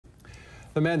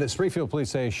The man that Springfield police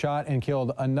say shot and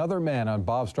killed another man on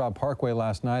Bob Straub Parkway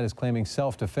last night is claiming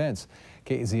self-defense.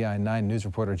 KEZI 9 news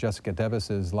reporter Jessica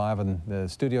Debus is live in the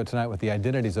studio tonight with the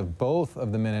identities of both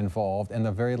of the men involved and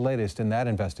the very latest in that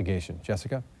investigation.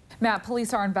 Jessica? Matt,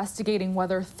 police are investigating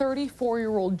whether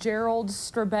 34-year-old Gerald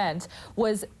Strebendt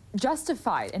was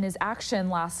justified in his action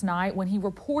last night when he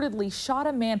reportedly shot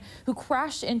a man who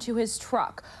crashed into his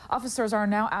truck. Officers are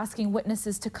now asking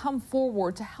witnesses to come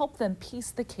forward to help them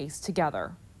piece the case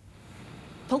together.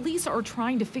 Police are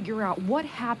trying to figure out what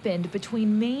happened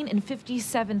between Main and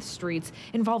 57th Streets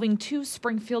involving two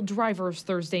Springfield drivers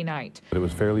Thursday night. It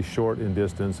was fairly short in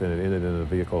distance and it ended in a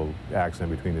vehicle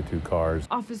accident between the two cars.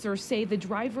 Officers say the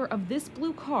driver of this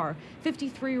blue car,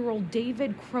 53-year-old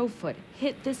David Crowfoot,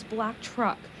 hit this black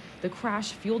truck. The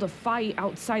crash fueled a fight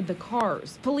outside the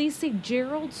cars. Police say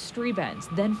Gerald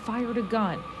Strebendt then fired a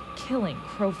gun, killing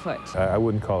Crowfoot. I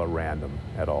wouldn't call it random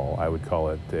at all. I would call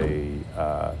it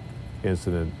a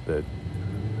incident that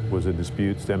was a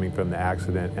dispute stemming from the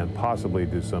accident and possibly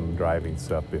did some driving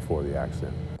stuff before the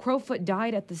accident. Crowfoot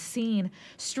died at the scene.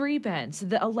 Strebendt,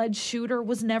 the alleged shooter,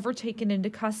 was never taken into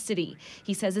custody.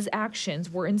 He says his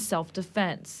actions were in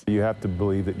self-defense. You have to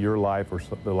believe that your life or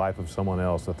the life of someone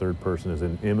else, a third person, is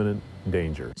in imminent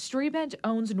danger. Strebendt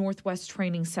owns Northwest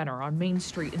Training Center on Main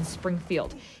Street in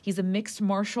Springfield. He's a mixed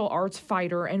martial arts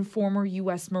fighter and former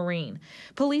U.S. Marine.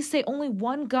 Police say only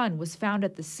one gun was found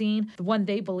at the scene, the one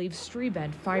they believe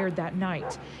Strebendt fired that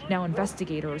night. Now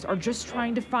investigators are just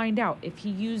trying to find out if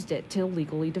he used it to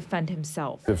illegally defend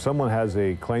himself. If someone has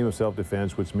a claim of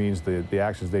self-defense, which means the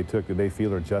actions they took that they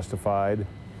feel are justified,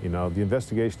 you know, the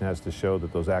investigation has to show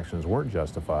that those actions weren't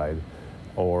justified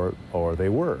or they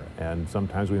were. And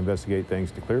sometimes we investigate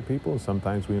things to clear people, and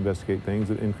sometimes we investigate things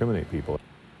that incriminate people.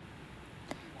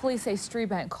 Police say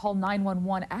Strebendt called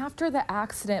 911 after the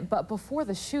accident but before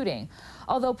the shooting.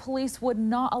 Although police would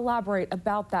not elaborate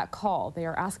about that call, they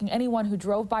are asking anyone who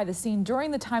drove by the scene during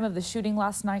the time of the shooting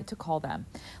last night to call them.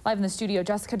 Live in the studio,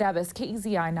 Jessica Debus,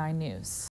 KEZI 9 News.